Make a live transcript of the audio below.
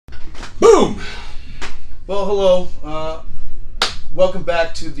Boom! Well, hello. Welcome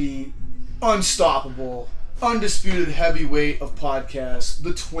back to the unstoppable, undisputed heavyweight of podcasts,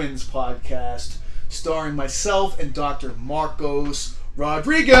 the Twins Podcast, starring myself and Dr. Marcos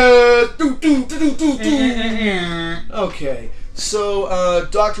Rodriguez. Okay, so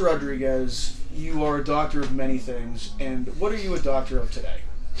Dr. Rodriguez, you are a doctor of many things, and what are you a doctor of today?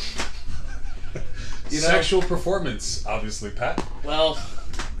 Sexual performance, obviously, Pat. Well,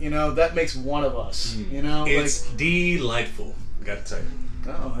 that makes one of us. It's delightful, I gotta tell you.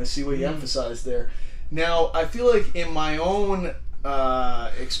 Oh, I see what you emphasized there. Now, I feel like in my own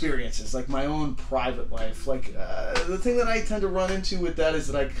experiences, like my own private life, the thing that I tend to run into with that is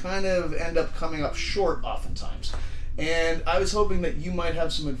that I kind of end up coming up short oftentimes. And I was hoping that you might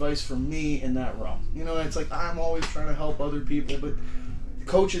have some advice for me in that realm. It's like I'm always trying to help other people, but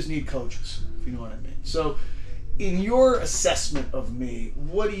coaches need coaches, if you know what I mean. So, in your assessment of me,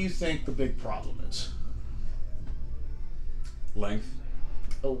 what do you think the big problem is? Length.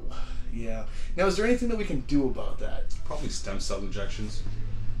 Oh, yeah. Now, is there anything that we can do about that? Probably stem cell injections.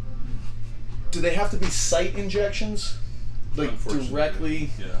 Do they have to be site injections? Like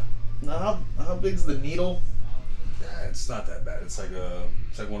directly? Yeah. Now, how big's the needle? Yeah, it's not that bad. It's like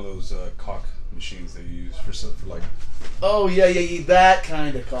one of those cock machines they use for like. Oh yeah, that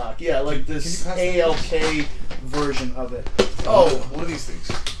kind of cock. Yeah, like this ALK version of it. Oh, one of these things.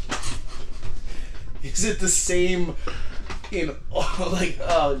 Is it the same?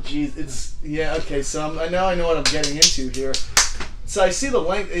 Oh geez, okay. So now I know what I'm getting into here. So I see the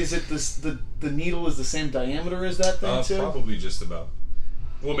length. Is it the needle is the same diameter as that thing too? Probably just about.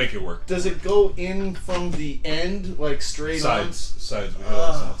 We'll make it work. Does it go in from the end, like straight on? Sides.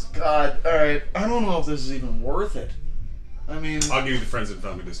 Oh God! All right. I don't know if this is even worth it. I mean, I'll give you the friends and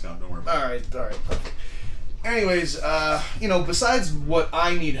family discount. Don't worry about it. All right, perfect. Anyways, besides what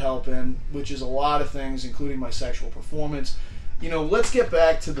I need help in, which is a lot of things, including my sexual performance, let's get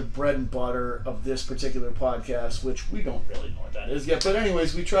back to the bread and butter of this particular podcast, which we don't really know what that is yet. But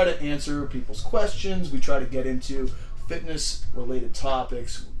anyways, we try to answer people's questions. We try to get into fitness-related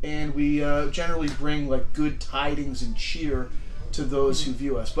topics, and we generally bring like good tidings and cheer to those who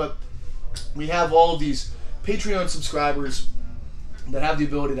view us. But we have all of these Patreon subscribers that have the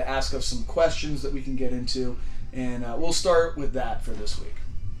ability to ask us some questions that we can get into, and we'll start with that for this week.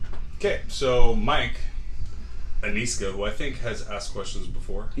 Okay, so Mike Aniska, who I think has asked questions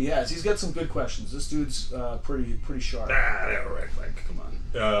before. He has. He's got some good questions. This dude's pretty sharp. All right, Mike, come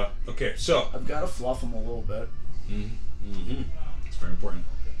on. Okay, so I've got to fluff him a little bit. Mm-hmm. It's very important.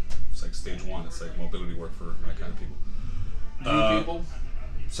 It's like stage one. It's like mobility work for my kind of people. People?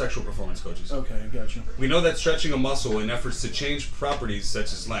 Sexual performance coaches. Okay, I got you. We know that stretching a muscle in efforts to change properties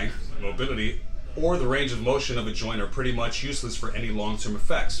such as length, mobility, or the range of motion of a joint are pretty much useless for any long-term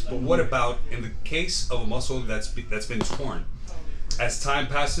effects. But what about in the case of a muscle that's been torn? As time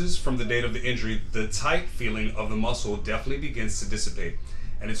passes from the date of the injury, the tight feeling of the muscle definitely begins to dissipate,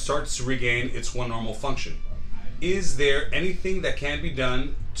 and it starts to regain its one normal function. Is there anything that can be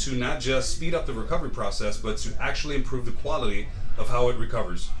done to not just speed up the recovery process, but to actually improve the quality of how it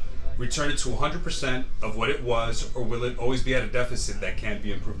recovers? Return it to 100% of what it was, or will it always be at a deficit that can't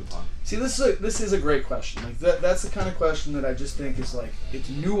be improved upon? See, this is a great question. Like that's the kind of question that I just think is like, it's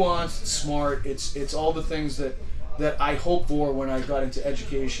nuanced, it's smart, it's all the things that I hope for when I got into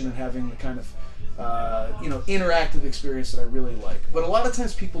education and having the kind of interactive experience that I really like. But a lot of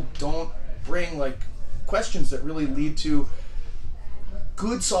times people don't bring like questions that really lead to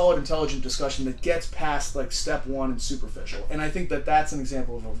good, solid, intelligent discussion that gets past like step one and superficial. And I think that that's an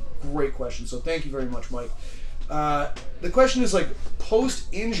example of a great question. So thank you very much, Mike. The question is like,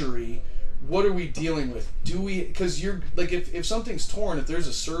 post-injury, what are we dealing with? Because you're like, if something's torn, if there's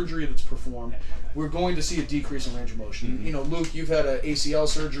a surgery that's performed, we're going to see a decrease in range of motion. Mm-hmm. Luke, you've had an ACL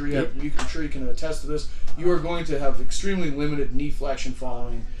surgery. Yep. I'm sure you can attest to this. You are going to have extremely limited knee flexion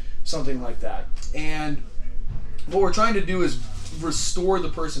following something like that. And what we're trying to do is restore the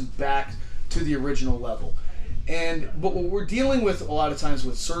person back to the original level. But what we're dealing with a lot of times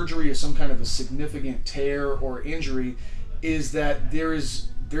with surgery or some kind of a significant tear or injury is that there's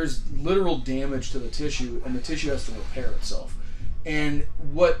literal damage to the tissue, and the tissue has to repair itself. And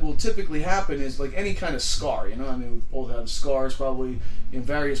what will typically happen is like any kind of scar, we both have scars probably in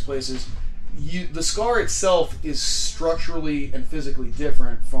various places. The scar itself is structurally and physically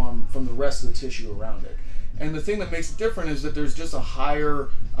different from the rest of the tissue around it. And the thing that makes it different is that there's just a higher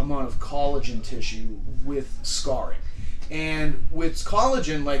amount of collagen tissue with scarring. And with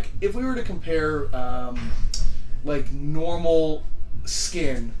collagen, like if we were to compare like normal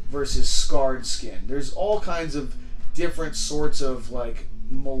skin versus scarred skin, there's all kinds of different sorts of like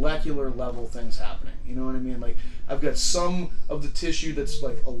molecular level things happening. You know what I mean? Like I've got some of the tissue that's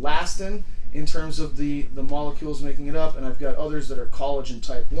like elastin in terms of the molecules making it up, and I've got others that are collagen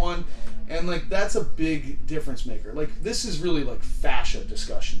type 1, and like that's a big difference maker. Like this is really like fascia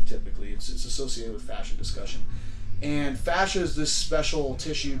discussion typically. It's associated with fascia discussion. And fascia is this special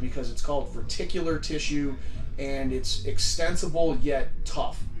tissue because it's called reticular tissue, and it's extensible yet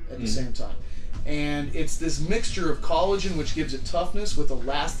tough at the same time. And it's this mixture of collagen, which gives it toughness, with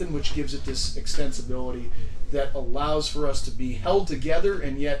elastin, which gives it this extensibility that allows for us to be held together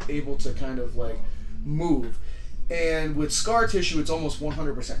and yet able to kind of like move. And with scar tissue, it's almost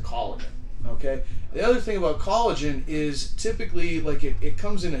 100% collagen. Okay. The other thing about collagen is typically like it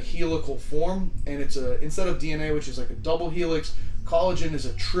comes in a helical form, and it's instead of DNA, which is like a double helix, collagen is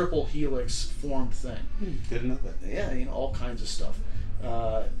a triple helix formed thing. Didn't know that. Yeah, you know, all kinds of stuff.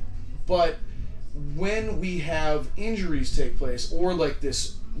 But when we have injuries take place, or like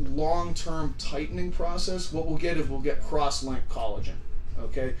this long-term tightening process, what we'll get is we'll get cross-linked collagen.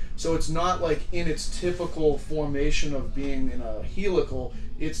 Okay, so it's not like in its typical formation of being in a helical,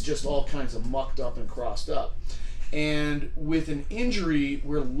 it's just all kinds of mucked up and crossed up. And with an injury,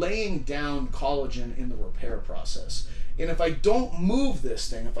 we're laying down collagen in the repair process. And if I don't move this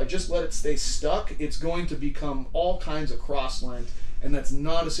thing, if I just let it stay stuck, it's going to become all kinds of cross-linked, and that's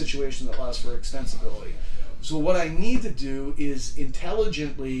not a situation that allows for extensibility. So what I need to do is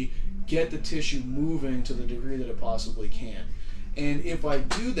intelligently get the tissue moving to the degree that it possibly can. And if I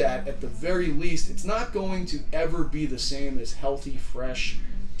do that, at the very least, it's not going to ever be the same as healthy, fresh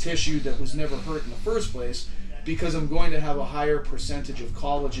tissue that was never hurt in the first place, because I'm going to have a higher percentage of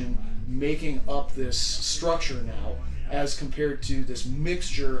collagen making up this structure now, as compared to this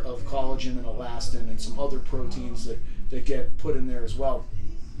mixture of collagen and elastin and some other proteins that get put in there as well.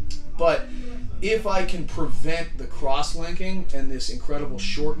 But if I can prevent the cross-linking and this incredible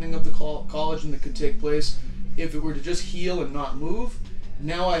shortening of the collagen that could take place, if it were to just heal and not move,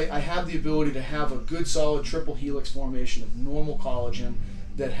 now I have the ability to have a good solid triple helix formation of normal collagen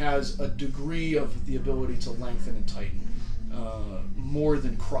that has a degree of the ability to lengthen and tighten, more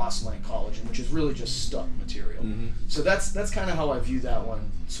than cross-linked collagen, which is really just stuck material. So that's kind of how I view that one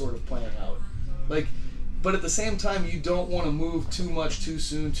sort of playing out. Like, but at the same time, you don't want to move too much, too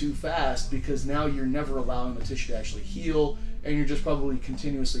soon, too fast, because now you're never allowing the tissue to actually heal, and you're just probably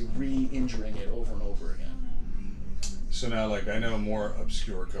continuously re-injuring it over and over again. So now, like, I know more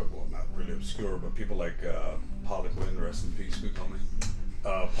obscure, well, not really obscure, but people like Paul Quinn, rest in peace, we call me,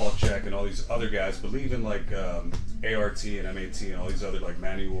 Paul Chek, and all these other guys believe in like ART and MAT and all these other like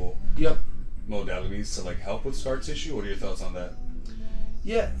manual modalities to like help with scar tissue. What are your thoughts on that?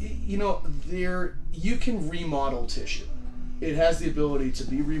 Yeah, you know, you can remodel tissue. It has the ability to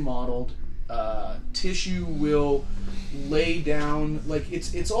be remodeled. Tissue will lay down, like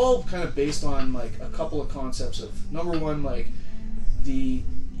it's all kind of based on like a couple of concepts of, number one, like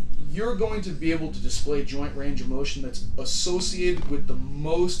you're going to be able to display joint range of motion that's associated with the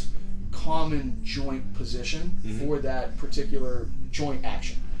most common joint position for that particular joint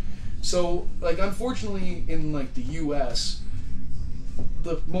action. So like unfortunately in like the US,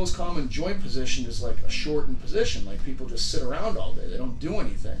 the most common joint position is like a shortened position. Like people just sit around all day, they don't do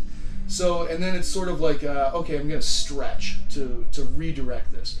anything. So, and then it's sort of like, okay, I'm going to stretch to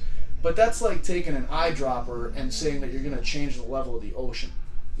redirect this. But that's like taking an eyedropper and saying that you're going to change the level of the ocean.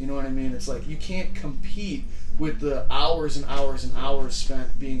 You know what I mean? It's like you can't compete with the hours and hours and hours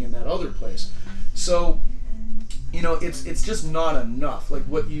spent being in that other place. So, you know, it's just not enough. Like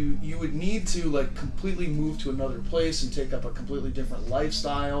what you would need to like completely move to another place and take up a completely different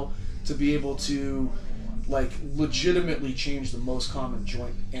lifestyle to be able to like legitimately change the most common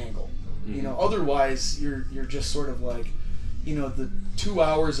joint angle. You know, otherwise you're just sort of like, you know, the 2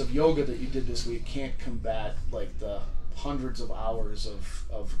 hours of yoga that you did this week can't combat like the hundreds of hours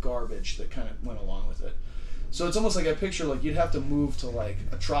of garbage that kind of went along with it. So it's almost like I picture like you'd have to move to like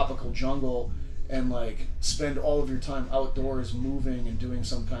a tropical jungle and like spend all of your time outdoors moving and doing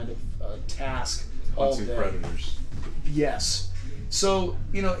some kind of task all day. Predators. Yes. So,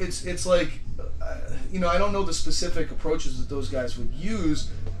 you know, it's like, you know, I don't know the specific approaches that those guys would use,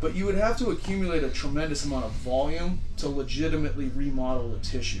 but you would have to accumulate a tremendous amount of volume to legitimately remodel the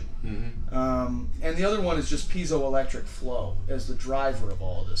tissue. And the other one is just piezoelectric flow as the driver of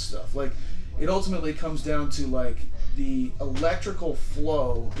all of this stuff. Like, it ultimately comes down to like the electrical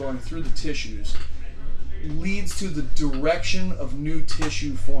flow going through the tissues leads to the direction of new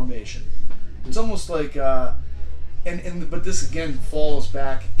tissue formation. It's almost like but this again falls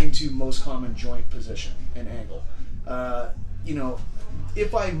back into most common joint position and angle. You know,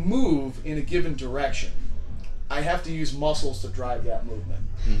 if I move in a given direction, I have to use muscles to drive that movement.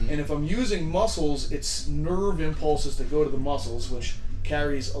 And if I'm using muscles, it's nerve impulses that go to the muscles, which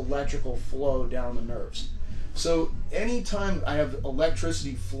carries electrical flow down the nerves. So anytime I have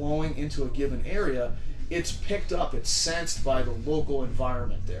electricity flowing into a given area, it's picked up, it's sensed by the local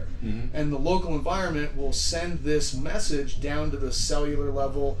environment there. And the local environment will send this message down to the cellular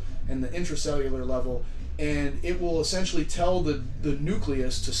level and the intracellular level, and it will essentially tell the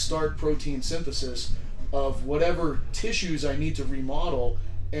nucleus to start protein synthesis of whatever tissues I need to remodel,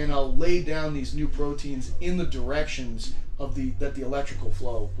 and I'll lay down these new proteins in the directions of that the electrical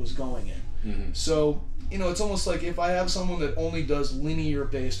flow was going in. So, you know, it's almost like if I have someone that only does linear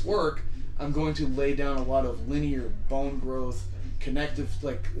based work, I'm going to lay down a lot of linear bone growth, connective,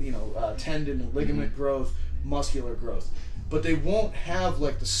 like, you know, tendon and ligament growth, muscular growth. But they won't have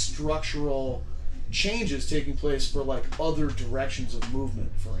like the structural changes taking place for like other directions of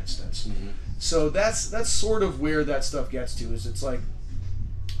movement, for instance. So that's sort of where that stuff gets to, is it's like,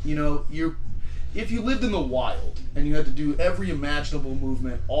 you know, if you lived in the wild and you had to do every imaginable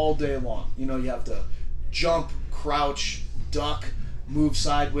movement all day long, you know, you have to jump, crouch, duck, move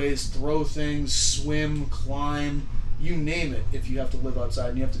sideways, throw things, swim, climb, you name it. If you have to live outside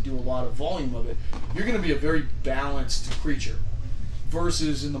and you have to do a lot of volume of it, you're going to be a very balanced creature.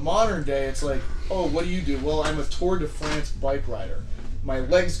 Versus in the modern day, it's like, oh, what do you do? Well, I'm a Tour de France bike rider. My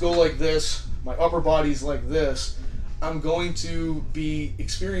legs go like this, my upper body's like this. I'm going to be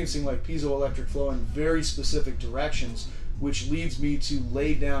experiencing like piezoelectric flow in very specific directions, which leads me to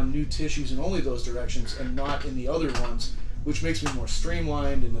lay down new tissues in only those directions and not in the other ones, which makes me more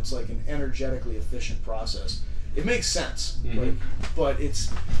streamlined, and it's like an energetically efficient process. It makes sense, but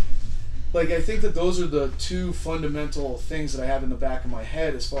it's like, I think that those are the two fundamental things that I have in the back of my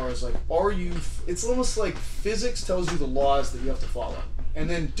head as far as like, it's almost like physics tells you the laws that you have to follow, and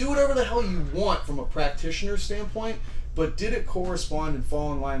then do whatever the hell you want from a practitioner standpoint, but did it correspond and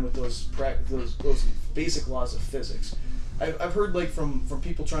fall in line with those basic laws of physics? I've heard like from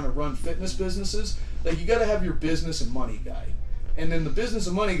people trying to run fitness businesses, like, you got to have your business and money guy, and then the business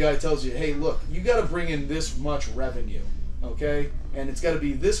and money guy tells you, hey, look, you got to bring in this much revenue, okay, and it's got to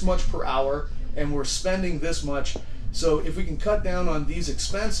be this much per hour, and we're spending this much. So if we can cut down on these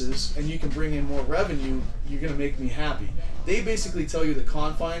expenses and you can bring in more revenue, you're going to make me happy. They basically tell you the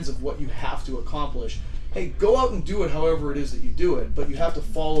confines of what you have to accomplish. Hey, go out and do it however it is that you do it, but you have to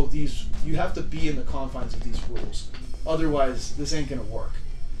follow these, you have to be in the confines of these rules. Otherwise, this ain't going to work.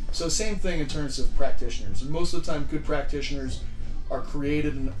 So same thing in terms of practitioners. And most of the time, good practitioners are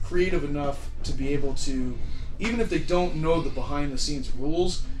creative enough to be able to, even if they don't know the behind-the-scenes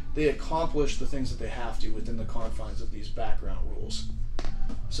rules, they accomplish the things that they have to within the confines of these background rules.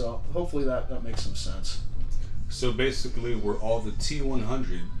 So hopefully that makes some sense. So basically, we're all the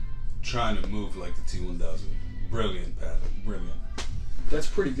T100 trying to move like the T1000. Brilliant, Pat. Brilliant. That's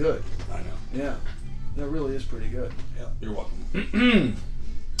pretty good. I know. Yeah, that really is pretty good. Yeah, you're welcome.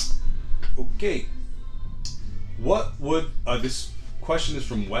 Okay. What would, this question is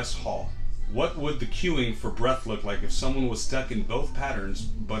from Wes Hall. What would the cueing for breath look like if someone was stuck in both patterns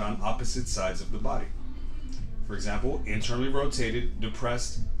but on opposite sides of the body? For example, internally rotated,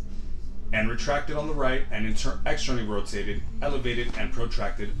 depressed, and retracted on the right, and externally rotated, elevated, and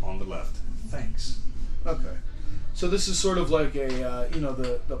protracted on the left. Thanks. Okay. So this is sort of like a,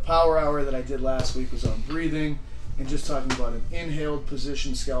 the power hour that I did last week was on breathing and just talking about an inhaled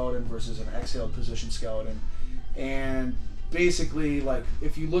position skeleton versus an exhaled position skeleton. And basically, like,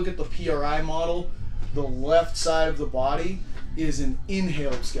 if you look at the PRI model, the left side of the body is an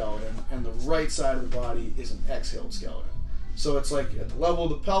inhaled skeleton and the right side of the body is an exhaled skeleton. So it's like at the level of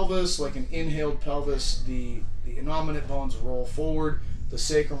the pelvis, like an inhaled pelvis, the innominate bones roll forward, the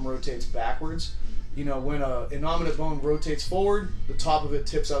sacrum rotates backwards. You know, when an innominate bone rotates forward, the top of it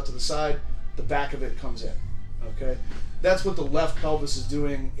tips out to the side, the back of it comes in. Okay? That's what the left pelvis is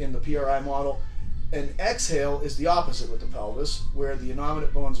doing in the PRI model. An exhale is the opposite with the pelvis, where the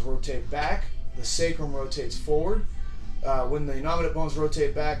innominate bones rotate back, the sacrum rotates forward. When the innominate bones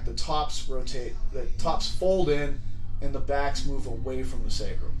rotate back, the tops fold in, and the backs move away from the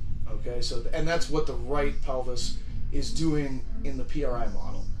sacrum. Okay, so and that's what the right pelvis is doing in the PRI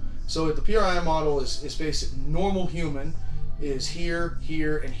model. So the PRI model is basic. Normal human is here,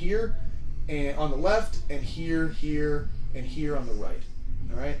 here, and here, and on the left, and here, here, and here on the right.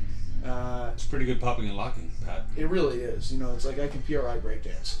 All right. It's pretty good popping and locking, Pat. It really is. You know, it's like I can PRI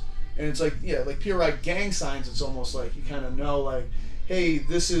breakdance. And it's like, yeah, like PRI gang signs, it's almost like you kind of know, like, hey,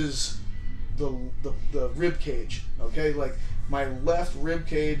 this is the rib cage, okay? Like, my left rib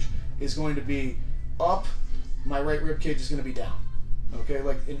cage is going to be up, my right rib cage is going to be down, okay?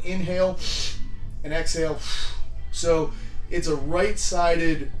 Like an inhale, an exhale, So it's a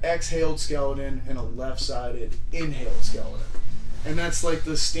right-sided exhaled skeleton and a left-sided inhaled skeleton. And that's like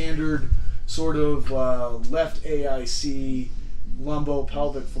the standard sort of left AIC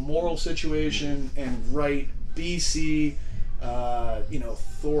lumbopelvic femoral situation and right BC,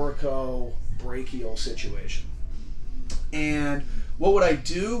 thoraco-brachial situation. And what would I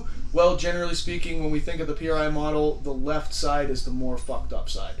do? Well, generally speaking, when we think of the PRI model, the left side is the more fucked up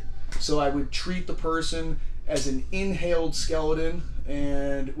side. So I would treat the person as an inhaled skeleton,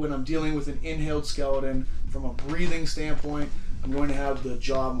 and when I'm dealing with an inhaled skeleton, from a breathing standpoint, I'm going to have the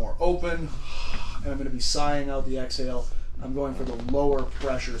jaw more open, and I'm going to be sighing out the exhale. I'm going for the lower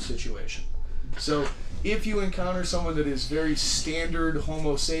pressure situation. So if you encounter someone that is very standard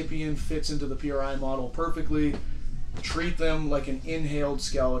Homo sapien, fits into the PRI model perfectly, treat them like an inhaled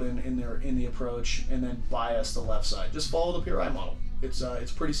skeleton in the approach, and then bias the left side. Just follow the PRI model. It's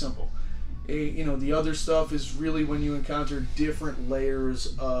pretty simple. The other stuff is really when you encounter different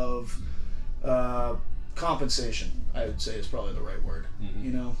layers of compensation, I would say is probably the right word.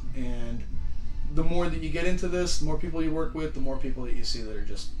 And the more that you get into this, the more people you work with, the more people that you see that are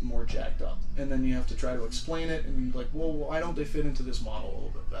just more jacked up. And then you have to try to explain it, and you're like, well, why don't they fit into this model a little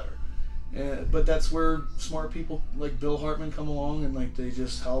bit better? But that's where smart people like Bill Hartman come along, and like they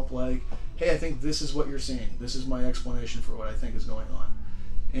just help, like, hey, I think this is what you're seeing. This is my explanation for what I think is going on.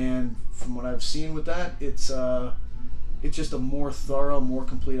 And from what I've seen with that, it's just a more thorough, more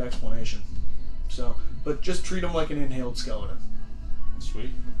complete explanation. So, but just treat them like an inhaled skeleton.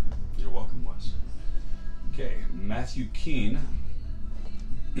 Sweet. You're welcome, Wes. Okay, Matthew Keene.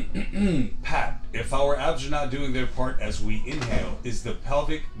 Pat, if our abs are not doing their part as we inhale, is the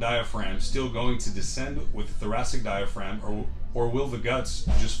pelvic diaphragm still going to descend with the thoracic diaphragm, or will the guts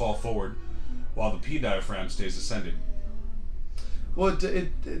just fall forward while the P diaphragm stays ascended? Well,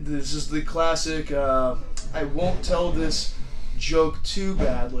 this is the classic, I won't tell this joke too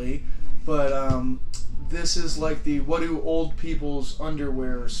badly, but this is like the what do old people's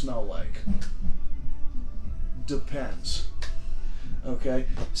underwear smell like? Depends. Okay,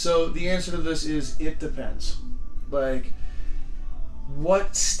 so the answer to this is it depends. Like,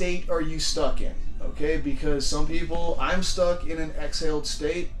 what state are you stuck in? Okay, because some people, I'm stuck in an exhaled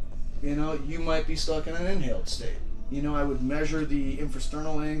state, you might be stuck in an inhaled state. I would measure the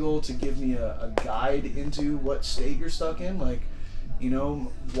infrasternal angle to give me a guide into what state you're stuck in. Like,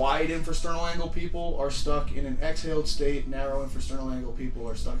 wide infrasternal angle people are stuck in an exhaled state, narrow infrasternal angle people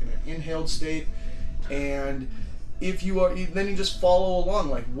are stuck in an inhaled state. And if you are, then you just follow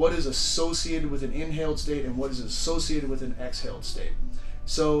along, like what is associated with an inhaled state and what is associated with an exhaled state.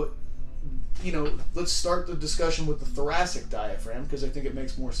 So, let's start the discussion with the thoracic diaphragm, because I think it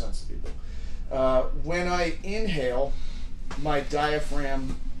makes more sense to people. When I inhale, my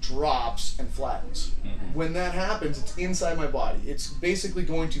diaphragm drops and flattens. Mm-hmm. When that happens, it's inside my body. It's basically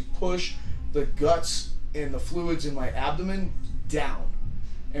going to push the guts and the fluids in my abdomen down.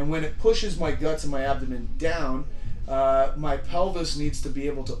 And when it pushes my guts and my abdomen down, my pelvis needs to be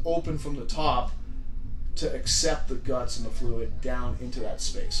able to open from the top to accept the guts and the fluid down into that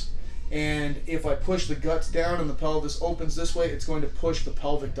space. And if I push the guts down and the pelvis opens this way, it's going to push the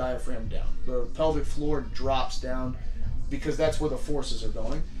pelvic diaphragm down. The pelvic floor drops down because that's where the forces are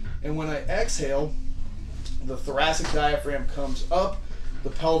going. And when I exhale, the thoracic diaphragm comes up.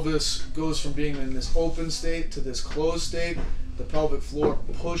 The pelvis goes from being in this open state to this closed state. The pelvic floor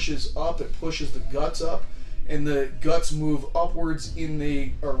pushes up. It pushes the guts up. And the guts move upwards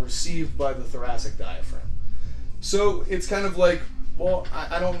are received by the thoracic diaphragm. So it's kind of like, well,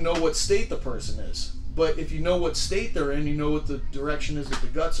 I don't know what state the person is, but if you know what state they're in, you know what the direction is that the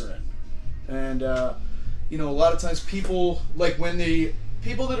guts are in. And, a lot of times people, like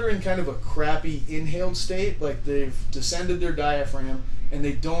people that are in kind of a crappy inhaled state, like they've descended their diaphragm and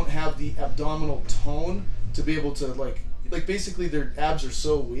they don't have the abdominal tone to be able to like basically their abs are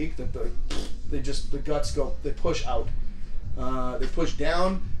so weak that the guts they push out. They push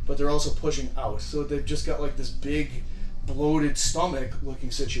down, but they're also pushing out. So they've just got like this big bloated stomach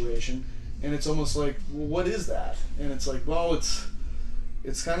looking situation, and it's almost like, well, what is that? And it's like, well, it's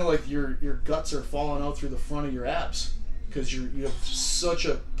kind of like your guts are falling out through the front of your abs because you have such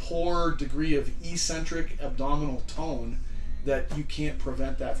a poor degree of eccentric abdominal tone that you can't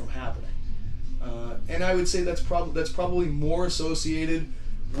prevent that from happening. And I would say that's probably more associated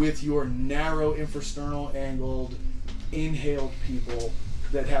with your narrow infrasternal angled inhaled people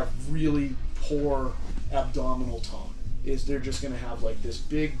that have really poor abdominal tone. Is they're just going to have like this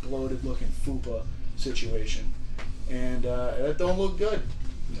big bloated looking fupa situation, and that don't look good.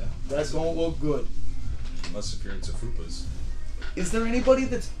 Yeah, that don't look good. Unless if you're into fupas. Is there anybody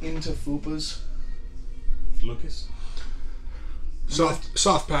that's into fupas? Lucas?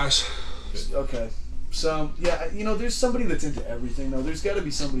 Soft pass. Okay. So yeah, there's somebody that's into everything though. There's got to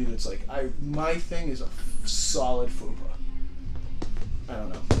be somebody that's like, my thing is a solid fupa. I don't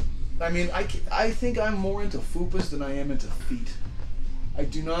know. I mean, I think I'm more into fupas than I am into feet. I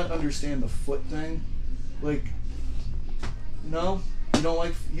do not understand the foot thing. Like, no,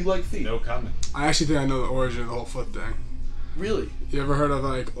 you like feet. No comment. I actually think I know the origin of the whole foot thing. Really? You ever heard of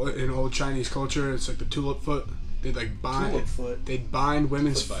like in old Chinese culture? It's like the tulip foot. They'd like bind. Tulip foot. They'd bind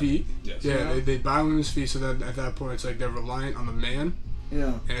women's feet. Yes. Yeah, they'd bind women's feet so that at that point it's like they're reliant on the man.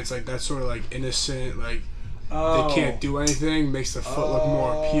 Yeah. And it's like that sort of like innocent, like Oh. they can't do anything, makes the foot look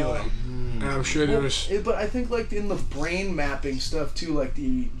more appealing. And I'm sure there was. But I think like in the brain mapping stuff too, like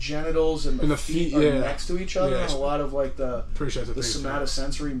the genitals and the feet are next to each other, Yeah, and a lot of like the Pretty sure the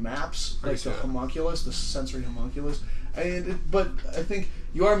somatosensory maps, like the homunculus, the sensory homunculus. But I think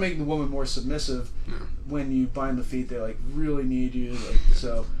you are making the woman more submissive when you bind the feet. They like really need you, like,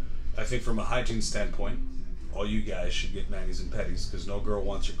 so. I think from a hygiene standpoint, all you guys should get manis and petties because no girl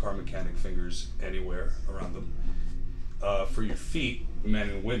wants your car mechanic fingers anywhere around them. For your feet, men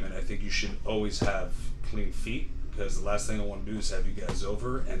and women, I think you should always have clean feet because the last thing I want to do is have you guys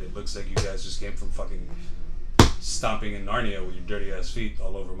over and it looks like you guys just came from fucking stomping in Narnia with your dirty ass feet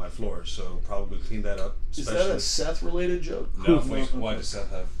all over my floor. So probably clean that up. Is that a Seth related joke? No, why does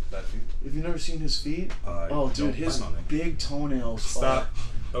Seth have bad feet? Have you never seen his feet? Dude, his big toenails. Stop.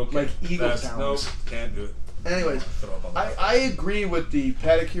 Okay. Like eagle talons. Nope, can't do it. Anyways, I agree with the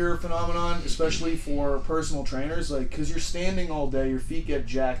pedicure phenomenon, especially for personal trainers, like because you're standing all day, your feet get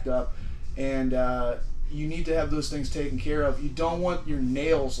jacked up, and you need to have those things taken care of. You don't want your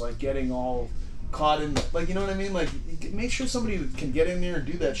nails like getting all caught in, like, you know what I mean? Like, make sure somebody can get in there and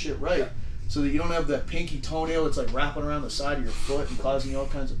do that shit right, so that you don't have that pinky toenail that's like wrapping around the side of your foot and causing you all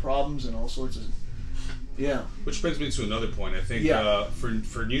kinds of problems and all sorts of. Yeah. Which brings me to another point. I think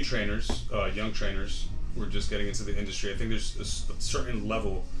for new trainers, young trainers. We're just getting into the industry. I think there's a certain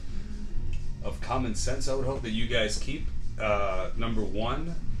level of common sense I would hope that you guys keep. Number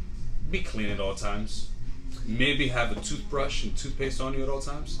one, be clean at all times. Maybe have a toothbrush and toothpaste on you at all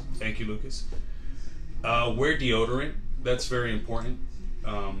times. Thank you, Lucas. Wear deodorant. That's very important.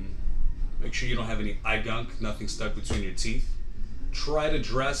 Make sure you don't have any eye gunk, nothing stuck between your teeth. Try to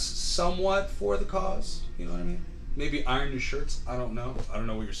dress somewhat for the cause. You know what I mean? Maybe iron your shirts. I don't know. I don't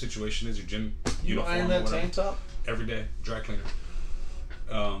know what your situation is. Your gym uniform. You iron that tank top? Every day. Dry cleaner.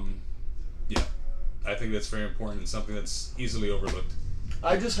 Yeah. I think that's very important and something that's easily overlooked.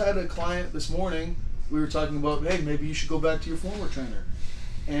 I just had a client this morning. We were talking about, hey, maybe you should go back to your former trainer.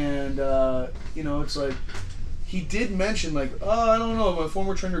 And, it's like, he did mention, like, I don't know, my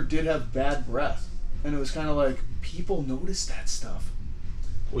former trainer did have bad breath. And it was kind of like, people notice that stuff.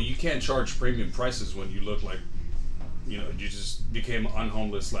 Well, you can't charge premium prices when you look like, you just became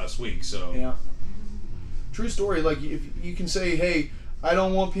unhomeless last week, so. Yeah. True story. Like, if you can say, hey, I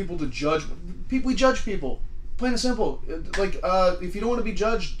don't want people to judge. We judge people. Plain and simple. Like, if you don't want to be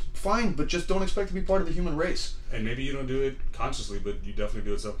judged, fine, but just don't expect to be part of the human race. And maybe you don't do it consciously, but you definitely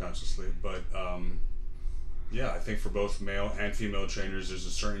do it subconsciously. But, I think for both male and female trainers, there's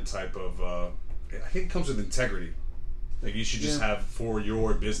a certain type of, I think it comes with integrity. Like, you should just have for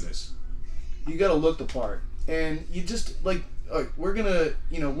your business. You got to look the part. And you just, like, we're going to,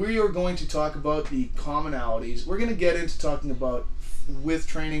 we are going to talk about the commonalities. We're going to get into talking about with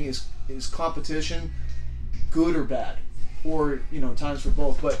training is competition good or bad? Or, times for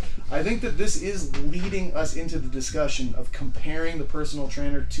both. But I think that this is leading us into the discussion of comparing the personal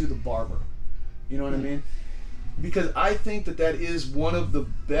trainer to the barber. You know what I mean? Because I think that is one of the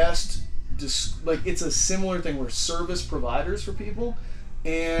best, it's a similar thing. We're service providers for people.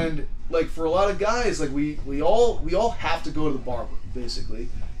 And like for a lot of guys, like we all have to go to the barber basically,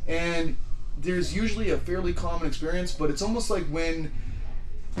 and there's usually a fairly common experience, but it's almost like when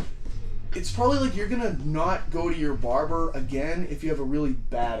it's probably like you're gonna not go to your barber again if you have a really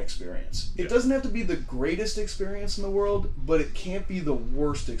bad experience. It doesn't have to be the greatest experience in the world, but it can't be the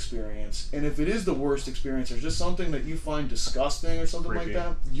worst experience. And if it is the worst experience, there's just something that you find disgusting or something like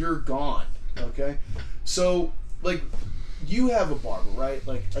that, you're gone. Okay, so like. You have a barber, right?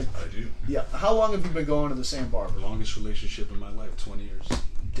 Like I do. Yeah. How long have you been going to the same barber? Longest relationship in my life, 20 years.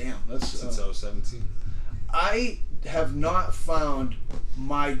 Damn, that's since I was 17. I have not found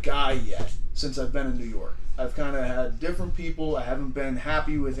my guy yet since I've been in New York. I've kind of had different people. I haven't been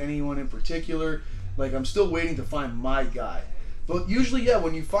happy with anyone in particular. Like I'm still waiting to find my guy. But usually,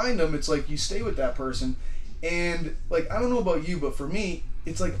 when you find them, it's like you stay with that person, and like I don't know about you, but for me,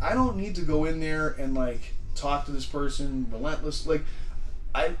 it's like I don't need to go in there and like. Talk to this person relentless. Like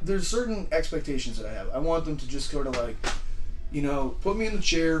there's certain expectations that I have. I want them to just sort of like, you know, put me in the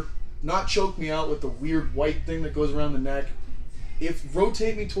chair, not choke me out with the weird white thing that goes around the neck.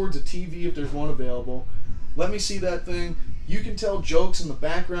 Rotate me towards a TV if there's one available. Let me see that thing. You can tell jokes in the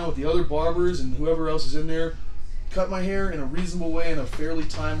background with the other barbers and whoever else is in there. Cut my hair in a reasonable way in a fairly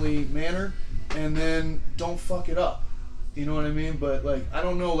timely manner, and then don't fuck it up. You know what I mean? But like, I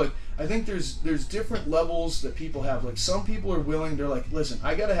don't know. Like, I think there's different levels that people have. Like, some people are willing. They're like, listen,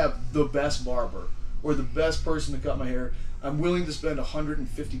 I gotta have the best barber or the best person to cut my hair. I'm willing to spend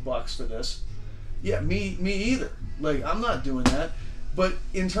 $150 for this. Yeah, me either. Like, I'm not doing that. But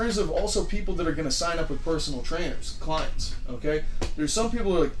in terms of also people that are going to sign up with personal trainers, clients, okay? There's some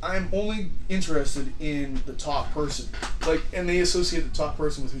people who are like, I'm only interested in the top person. Like, and they associate the top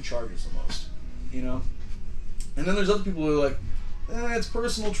person with who charges the most, you know? And then there's other people who are like, it's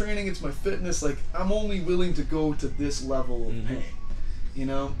personal training, it's my fitness. Like, I'm only willing to go to this level of pain, you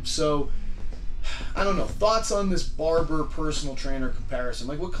know? So, I don't know. Thoughts on this barber personal trainer comparison?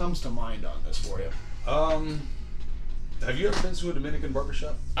 Like, what comes to mind on this for you? Have you ever been to a Dominican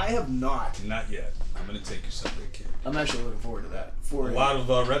barbershop? I have not. Not yet. I'm going to take you someday, kid. I'm actually looking forward to that. A lot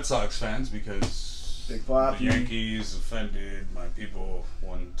of Red Sox fans because Big Papi. the Yankees offended my people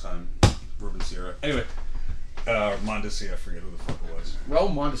one time. Ruben Sierra. Anyway, Mondesi, I forget who the fuck it was.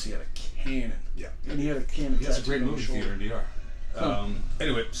 Raul Mondesi had a cannon. Yeah. And he had a cannon. He has a tattooed great on his movie shoulder. theater in DR. Huh.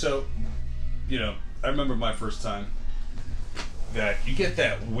 Anyway, so, you know, I remember my first time that you get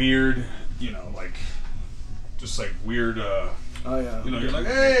that weird, you know, like, just like weird, Oh, yeah. you know, you're like,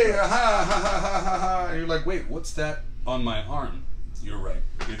 hey, ha, ha, ha, ha, ha, ha. And you're like, wait, what's that on my arm? You're right.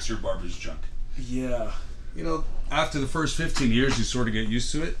 It's your barber's junk. Yeah. You know, after the first 15 years, you sort of get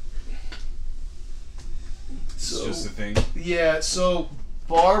used to it. It's So, just a thing. yeah, so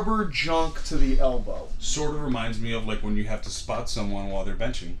barber junk to the elbow. Sort of reminds me of like when you have to spot someone while they're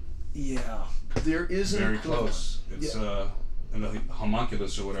benching. Yeah. There is an Very equivalent. close. It's in the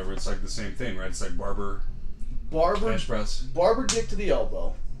homunculus or whatever. It's like the same thing, right? It's like barber bench press. Barber dick to the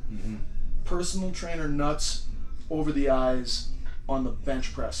elbow. Mm-hmm. Personal trainer nuts over the eyes on the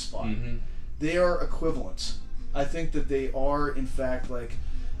bench press spot. Mm-hmm. They are equivalents. I think that they are, in fact, like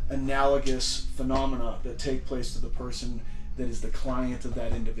analogous phenomena that take place to the person that is the client of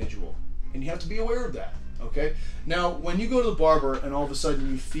that individual. And you have to be aware of that, okay? Now, when you go to the barber and all of a sudden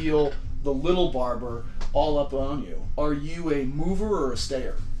you feel the little barber all up on you, are you a mover or a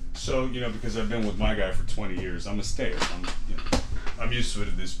stayer? So, you know, because I've been with my guy for 20 years, I'm a stayer. I'm used to it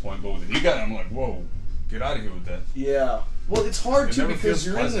at this point. But with the new guy, I'm like, whoa, get out of here with that. Yeah. Well, it's hard It too never because feels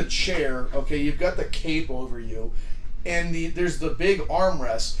you're in the pleasant. chair, okay, you've got the cape over you, and there's the big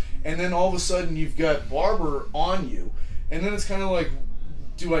armrest, and then all of a sudden you've got barber on you, and then it's kind of like,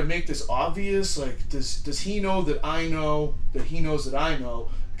 do I make this obvious? Like, does he know that I know that he knows that I know?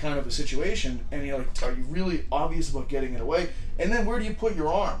 Kind of a situation, and you're like, are you really obvious about getting it away? And then where do you put your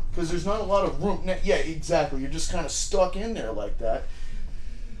arm? Because there's not a lot of room. Yeah, exactly. You're just kind of stuck in there like that.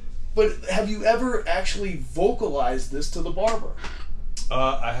 But have you ever actually vocalized this to the barber?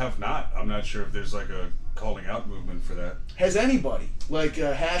 I have not. I'm not sure if there's like a calling out movement for that. Has anybody? Like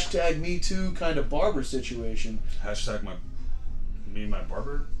a hashtag Me Too kind of barber situation. Hashtag my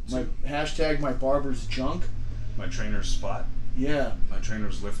barber? My hashtag my barber's junk. My trainer's spot? Yeah. My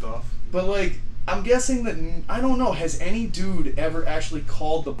trainer's lift off? But like, I'm guessing that, I don't know, has any dude ever actually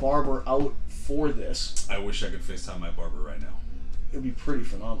called the barber out for this? I wish I could FaceTime my barber right now. It'd be pretty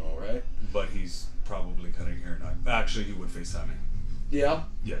phenomenal, right? But he's probably cutting hair now. Actually, he would FaceTime me. Yeah.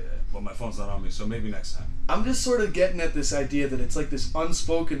 Yeah. But my phone's not on me, so maybe next time. I'm just sort of getting at this idea that it's like this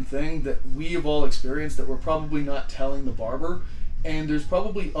unspoken thing that we have all experienced that we're probably not telling the barber. And there's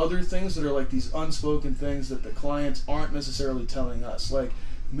probably other things that are like these unspoken things that the clients aren't necessarily telling us. Like,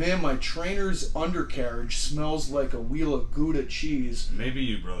 man, my trainer's undercarriage smells like a wheel of Gouda cheese Maybe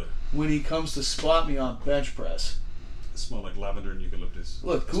you, brother. when he comes to spot me on bench press. It smells like lavender and eucalyptus.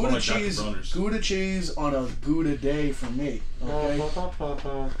 Look, It smell Gouda like Dr. cheese, Bronner's. Gouda cheese on a Gouda day for me. Okay.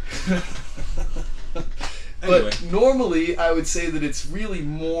 Anyway. But normally, I would say that it's really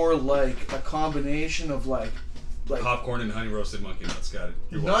more like a combination of like Popcorn and honey roasted monkey nuts. Got it.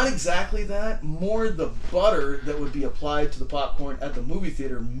 You're not welcome. exactly that. More the butter that would be applied to the popcorn at the movie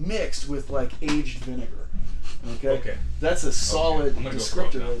theater mixed with like aged vinegar. Okay. Okay. That's a solid I'm gonna go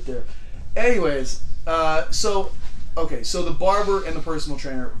descriptor for it now. right there. Anyways, so the barber and the personal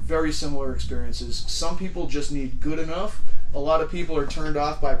trainer, very similar experiences. Some people just need good enough. A lot of people are turned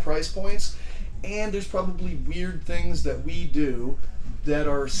off by price points, and there's probably weird things that we do that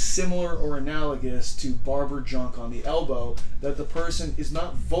are similar or analogous to barber junk on the elbow that the person is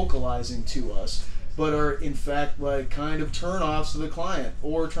not vocalizing to us, but are in fact like kind of turn-offs to the client,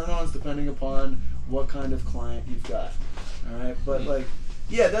 or turn-ons depending upon what kind of client you've got. All right, but like,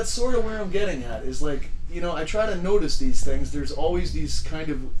 yeah, that's sort of where I'm getting at, is like, you know, I try to notice these things. There's always these kind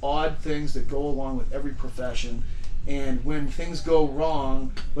of odd things that go along with every profession, and when things go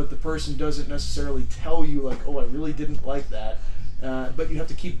wrong, but the person doesn't necessarily tell you like, oh, I really didn't like that, but you have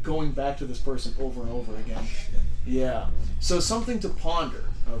to keep going back to this person over and over again. Yeah. So something to ponder,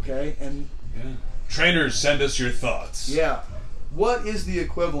 okay? And Yeah. Trainers, send us your thoughts. yeah, what is the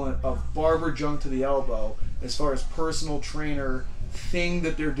equivalent of barber junk to the elbow as far as personal trainer thing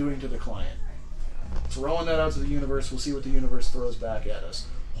that they're doing to the client? Throwing that out to the universe, we'll see what the universe throws back at us.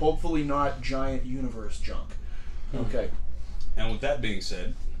 Hopefully not giant universe junk. Okay. And with that being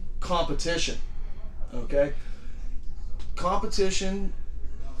said, Competition. Okay? Competition,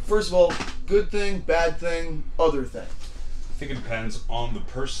 first of all, good thing, bad thing, other thing. I think it depends on the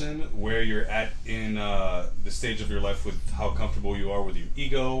person, where you're at in the stage of your life, with how comfortable you are with your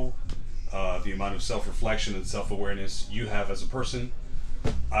ego, the amount of self-reflection and self-awareness you have as a person.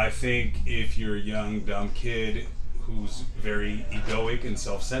 I think if you're a young, dumb kid who's very egoic and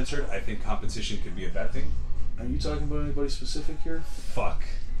self-centered, I think competition could be a bad thing. Are you talking about anybody specific here? Fuck.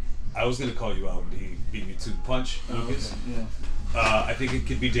 I was going to call you out, but he beat me to the punch, Lucas. Okay. Yeah. I think it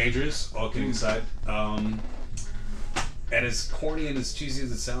could be dangerous, all kidding aside. And as corny and as cheesy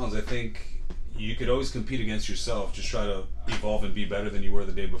as it sounds, I think you could always compete against yourself. Just try to evolve and be better than you were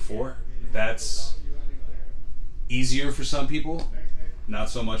the day before. That's easier for some people, not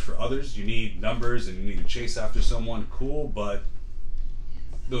so much for others. You need numbers and you need to chase after someone. Cool, but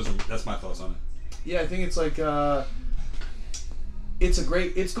that's my thoughts on it. Yeah, I think it's like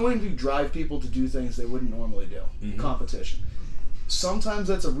it's going to drive people to do things they wouldn't normally do. Mm-hmm. Competition. Sometimes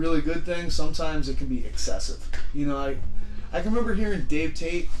that's a really good thing. Sometimes it can be excessive. You know, I can remember hearing Dave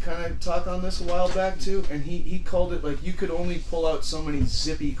Tate kind of talk on this a while back too, and he called it like you could only pull out so many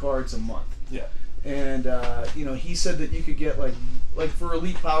zippy cards a month. Yeah. And you know, he said that you could get like for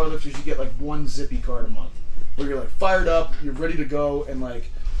elite powerlifters, you get like one zippy card a month, where you're like fired up, you're ready to go, and like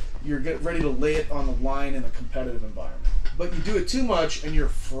you're ready to lay it on the line in a competitive environment. But you do it too much, and you're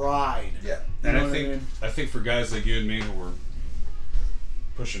fried. Yeah. You And know what I think for guys like you and me who are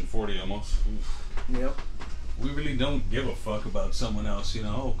pushing 40 almost, Yep. we really don't give a fuck about someone else. You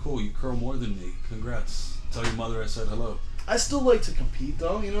know, oh cool, you curl more than me. Congrats. Tell your mother I said hello. I still like to compete,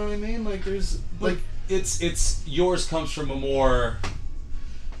 though. You know what I mean? Like, there's like It's yours comes from a more,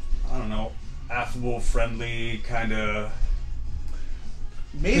 I don't know, affable, friendly kind of.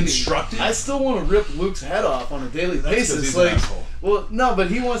 maybe constructive? I still want to rip Luke's head off on a daily That's 'cause basis. he's an Like, asshole. well, no, but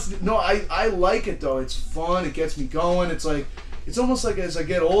he wants to. No, I like it though. It's fun. It gets me going. It's like it's almost like as I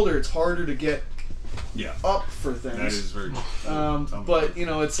get older, it's harder to get Yeah. up for things. That is very true. But you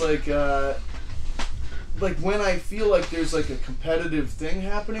know, it's like when I feel like there's like a competitive thing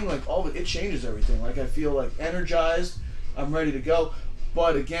happening, like all of it changes everything. Like I feel like energized, I'm ready to go.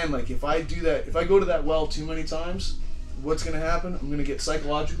 But again, like if I do that, if I go to that well too many times, what's going to happen? I'm going to get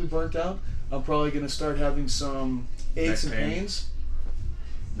psychologically burnt out. I'm probably going to start having some aches and Neck pain. pains.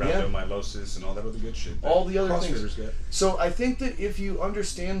 Rhabdomyolysis and all that other good shit. All the other things. CrossFitters get. So I think that if you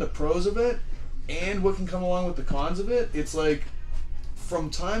understand the pros of it and what can come along with the cons of it, it's like from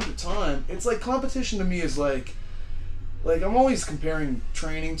time to time, it's like competition to me is like I'm always comparing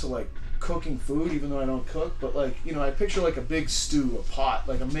training to like cooking food, even though I don't cook, but like, you know, I picture like a big stew, a pot,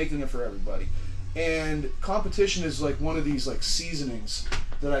 like I'm making it for everybody. And competition is like one of these like seasonings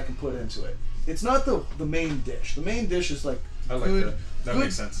that I can put into it. It's not the main dish. The main dish is like I like good, that. That good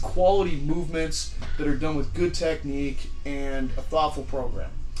makes sense. quality movements that are done with good technique and a thoughtful program.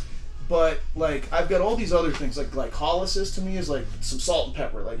 But like I've got all these other things, like glycolysis to me is like some salt and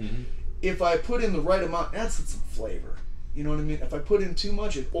pepper. Like if I put in the right amount, that's some flavor. You know what I mean? If I put in too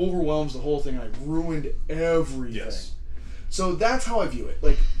much, it overwhelms the whole thing. I ruined everything. Yes. So that's how I view it.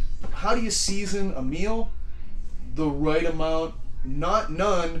 Like, how do you season a meal? The right amount, not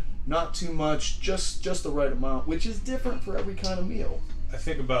none, not too much, just the right amount, which is different for every kind of meal. I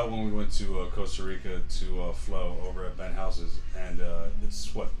think about when we went to Costa Rica to Flow over at Ben House's, and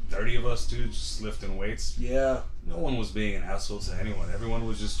it's what, 30 of us dudes just lifting weights. Yeah. No one was being an asshole to anyone. Everyone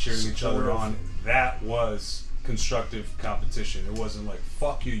was just cheering each other Supportive. on. That was constructive competition. It wasn't like,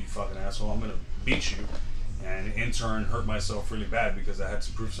 fuck you, you fucking asshole, I'm gonna beat you, and in turn hurt myself really bad because I had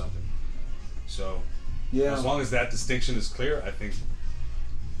to prove something. So Yeah. as long as that distinction is clear, I think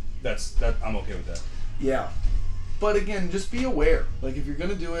that I'm okay with that. Yeah. But again, just be aware. Like, if you're going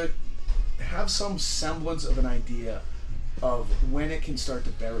to do it, have some semblance of an idea of when it can start to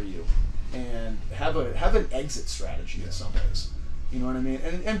bury you, and have an exit strategy in some ways. You know what I mean?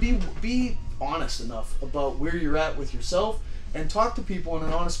 And be honest enough about where you're at with yourself and talk to people in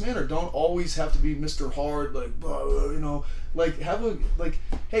an honest manner. Don't always have to be Mr. Hard, like, blah, blah, you know, like have a like,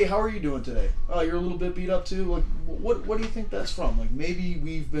 hey, how are you doing today? Oh, you're a little bit beat up too. Like, what do you think that's from? Like, maybe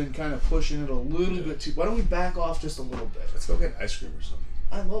we've been kind of pushing it a little bit too. Why don't we back off just a little bit? Let's go get ice cream or something.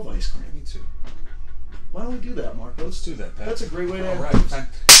 I love ice cream. Me too. Why don't we do that, Marco? Let's do that, Pat. That's a great way to All end right.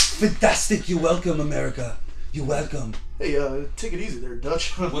 things. Fantastic. You're welcome, America. You're welcome. Hey, take it easy there,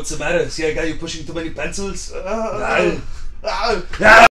 Dutch. What's the matter? See, I got you pushing too many pencils?